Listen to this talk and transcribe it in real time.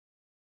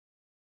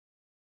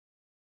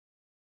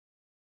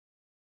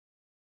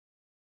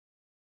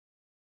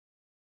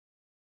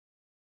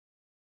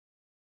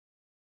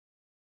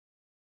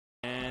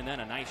then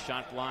a nice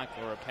shot block,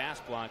 or a pass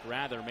block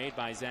rather, made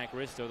by Zach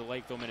Risto, the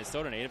Lakeville,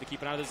 Minnesota native, to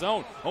keep it out of the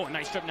zone. Oh, a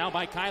nice strip now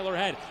by Kyler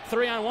Head.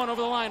 3-on-1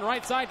 over the line,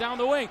 right side down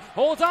the wing.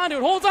 Holds on to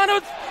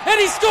it, and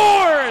he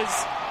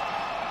scores!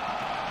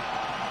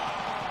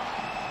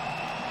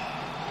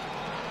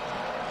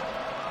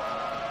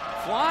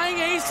 Flying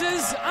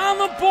Aces on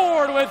the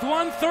board with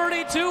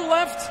 1:32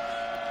 left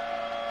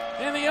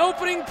in the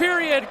opening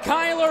period.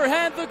 Kyler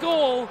Head the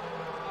goal.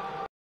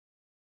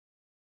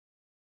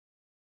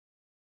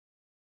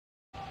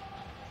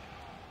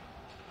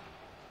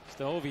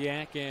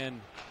 Stoviak and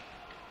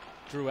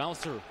Drew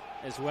Elser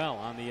as well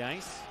on the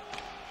ice.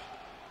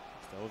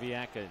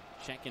 Stoviak a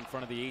check in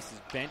front of the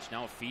Aces bench.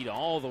 Now a feed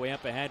all the way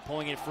up ahead,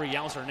 pulling it free.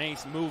 Elser,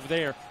 nice move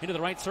there into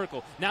the right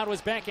circle. Now to his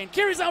backhand,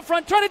 carries out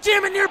front, trying to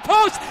jam in near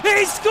post.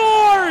 He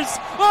scores!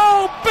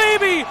 Oh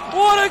baby,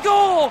 what a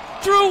goal!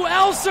 Drew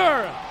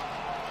Elser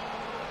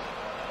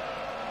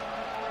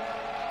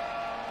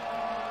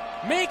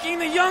making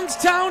the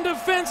Youngstown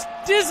defense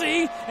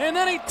dizzy, and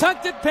then he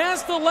tucked it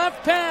past the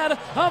left pad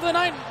of the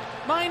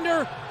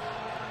netminder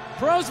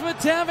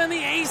Prosvetev, and the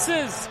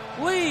Aces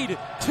lead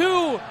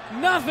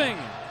 2-0.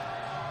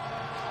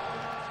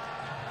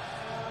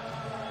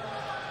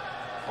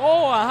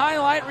 Oh, a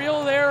highlight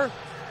reel there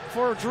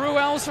for Drew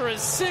Elser,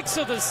 his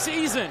 6th of the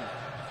season.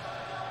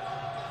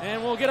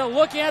 And we'll get a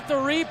look at the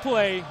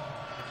replay.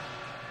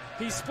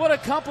 He split a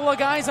couple of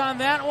guys on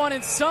that one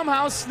and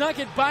somehow snuck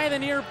it by the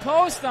near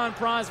post on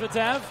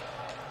Prosvetev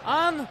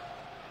on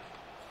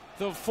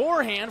the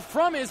forehand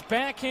from his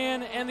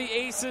backhand, and the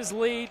Aces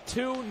lead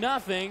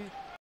 2-0.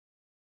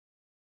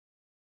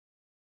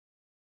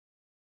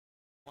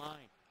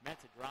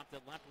 Metza dropped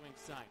it left wing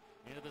side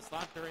into the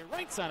slot, very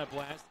right side of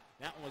blast.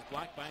 That one was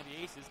blocked by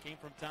the Aces, came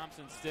from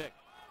Thompson's stick.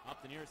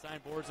 Up the near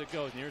side boards it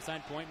goes. Near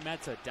side point,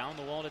 Metza down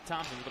the wall to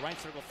Thompson with the right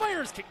circle.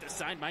 Fires, kicked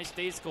aside by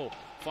Stejskal.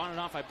 Fought it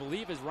off, I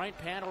believe, his right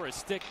pad or his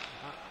stick.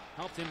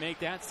 Helped him make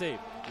that save.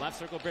 Left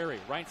circle, Barry.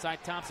 Right side,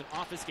 Thompson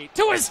off his skate.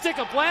 To his stick,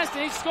 a blast,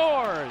 and he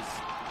scores.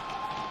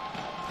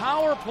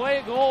 Power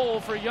play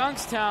goal for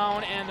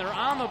Youngstown, and they're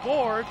on the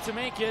board to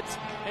make it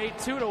a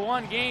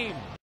 2-1 game.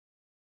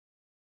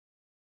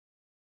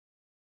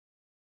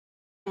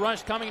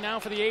 Rush coming now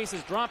for the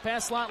Aces. Drop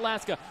pass slot,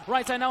 Laska.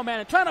 Right side now,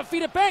 Madden trying to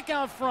feed it back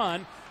out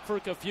front for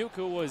Kafuk,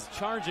 who was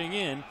charging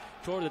in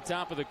toward the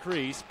top of the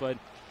crease, but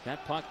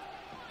that puck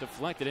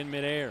deflected in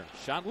midair.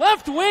 Shot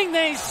left wing,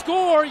 they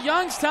score.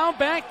 Youngstown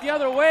back the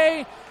other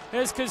way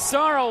as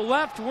Casaro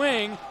left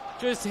wing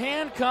just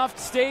handcuffed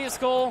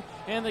Stejskal,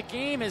 and the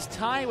game is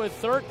tied with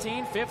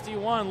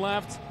 13:51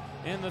 left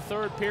in the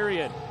third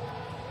period.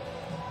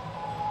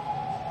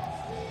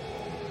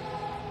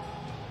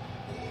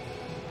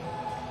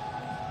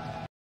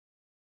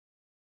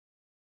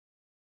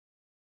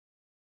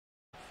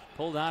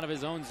 Pulled out of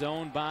his own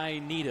zone by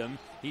Needham.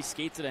 He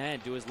skates it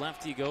ahead. To his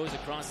left he goes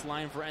across the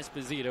line for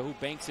Esposito, who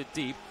banks it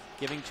deep,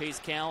 giving chase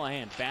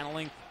Callahan.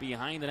 Battling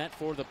behind the net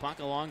for the puck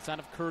alongside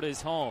of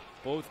Curtis Hall.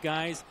 Both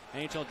guys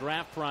NHL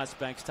draft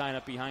prospects tied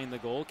up behind the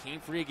goal. Came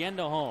free again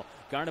to Hall.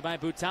 Guarded by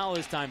Boutal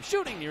this time.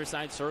 Shooting near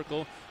side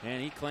circle,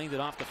 and he claimed it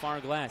off the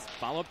far glass.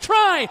 Follow-up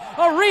try!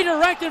 A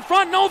redirect in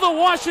front. No, they'll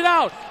wash it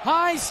out.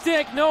 High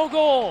stick, no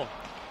goal.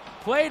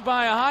 Played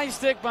by a high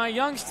stick by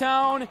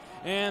Youngstown,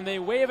 and they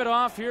wave it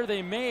off here.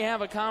 They may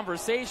have a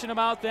conversation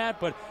about that,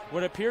 but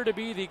what appeared to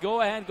be the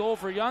go-ahead goal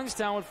for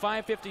Youngstown with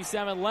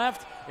 5:57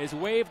 left is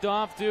waved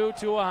off due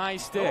to a high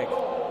stick.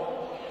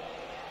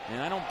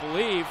 And I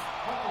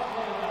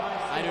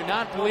do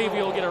not believe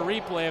we'll get a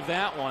replay of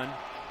that one.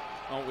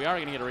 Oh, we are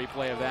going to get a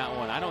replay of that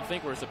one. I don't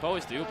think we're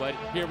supposed to, but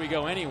here we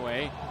go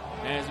anyway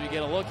as we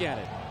get a look at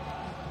it.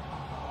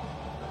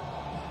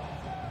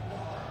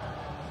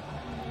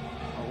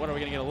 What are we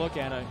going to get a look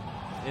at?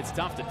 It's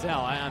tough to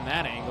tell on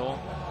that angle.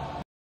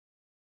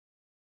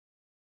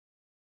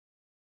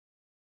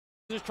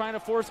 Just trying to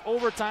force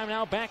overtime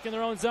now, back in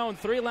their own zone.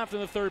 3 left in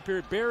the third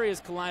period. Barry is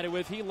collided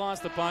with. He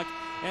lost the puck,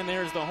 and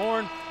there's the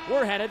horn.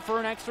 We're headed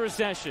for an extra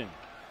session.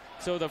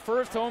 So the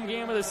first home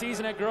game of the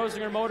season at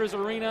Grosinger Motors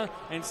Arena,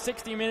 and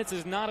 60 minutes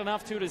is not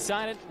enough to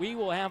decide it. We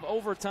will have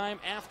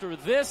overtime after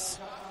this.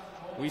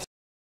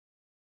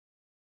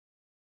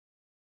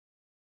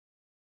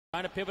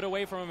 Trying to pivot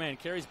away from a man.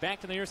 Carries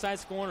back to the near side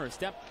corner.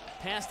 Step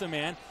past the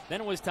man. Then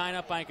it was tied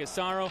up by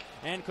Casaro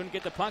and couldn't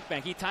get the puck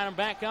back. He tied him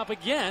back up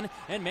again,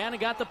 and Manning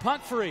got the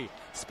puck free.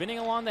 Spinning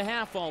along the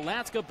half wall.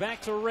 Latska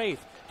back to Wraith.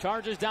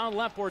 Charges down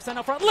left board. Send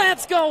up front.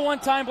 Latska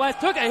one-time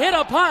blast. Took a hit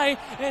up high,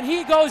 and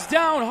he goes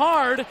down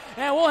hard,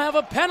 and we'll have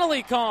a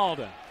penalty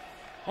called.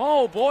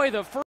 Oh, boy,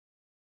 the first.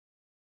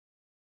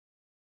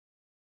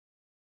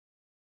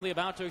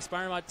 About to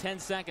expire in about 10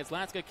 seconds.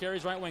 Latska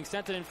carries right wing,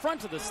 sent it in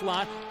front of the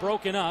slot,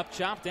 broken up,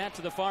 chopped that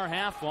to the far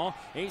half wall.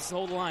 Aces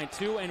hold the line,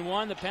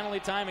 2-1. The penalty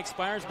time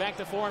expires. Back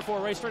to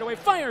 4-4. Race straight away,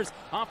 fires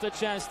off the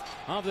chest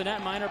of the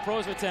netminder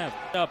Prosvetev.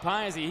 Up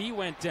high as he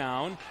went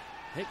down.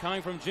 Hit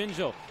coming from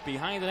Ginjo.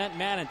 Behind the net,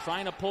 Madden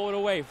trying to pull it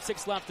away.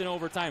 6 left in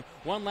overtime.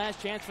 One last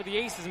chance for the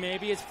Aces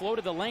maybe. It's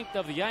floated the length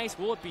of the ice.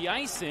 Will it be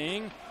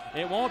icing?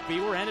 It won't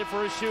be. We're headed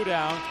for a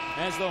shootout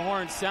as the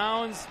horn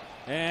sounds.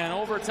 And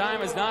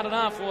overtime is not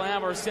enough. We'll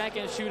have our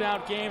second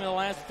shootout game in the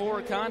last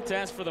 4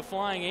 contests for the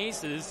Flying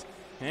Aces.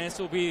 And this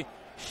will be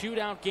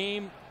shootout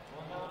game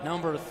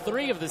number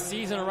 3 of the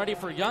season already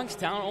for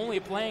Youngstown, only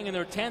playing in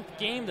their 10th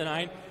game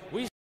tonight.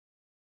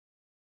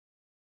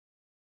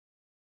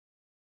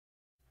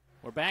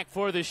 We're back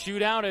for the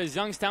shootout as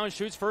Youngstown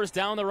shoots first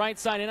down the right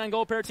side. In on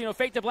goal, Peratino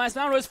faked the blast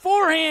down to his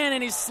forehand,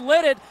 and he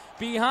slid it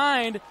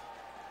behind.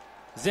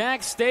 Zach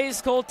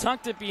Stayskull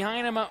tucked it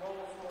behind him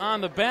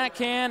on the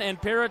backhand,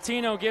 and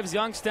Peratino gives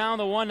Youngstown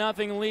the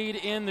 1-0 lead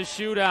in the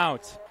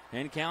shootout.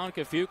 And Callan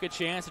Kafuk a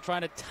chance to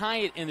try to tie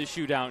it in the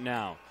shootout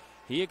now.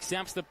 He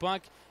accepts the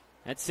puck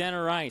at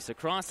center ice.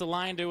 Across the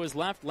line to his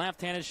left.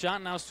 Left-handed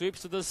shot now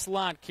sweeps to the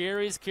slot.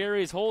 Carries,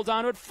 holds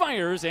on to it,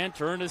 fires, and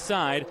turned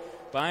aside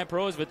by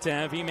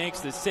Prosvitev. He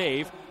makes the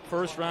save.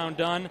 First round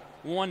done,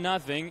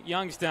 1-0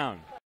 Youngstown.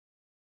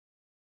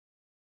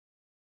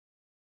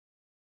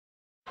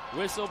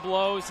 Whistle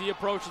blows. He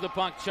approaches the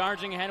puck,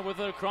 charging ahead with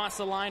it across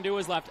the line to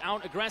his left.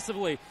 Out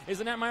aggressively is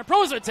the netminder.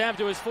 Prosvitev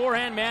to his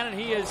forehand man, and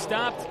he is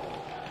stopped.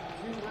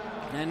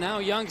 And now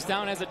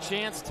Youngstown has a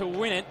chance to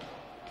win it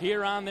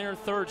here on their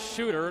third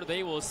shooter.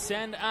 They will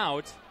send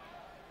out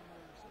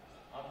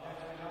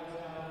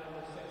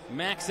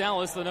Max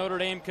Ellis, the Notre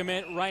Dame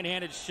commit,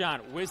 right-handed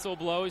shot. Whistle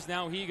blows.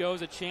 Now he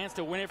goes. A chance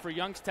to win it for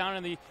Youngstown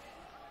in the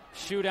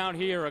shootout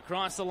here.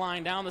 Across the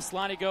line, down the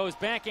slot he goes.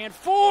 Backhand,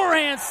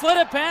 forehand, slid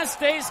it past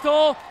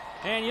Stayskull,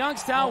 and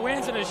Youngstown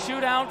wins in a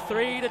shootout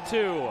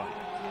 3-2.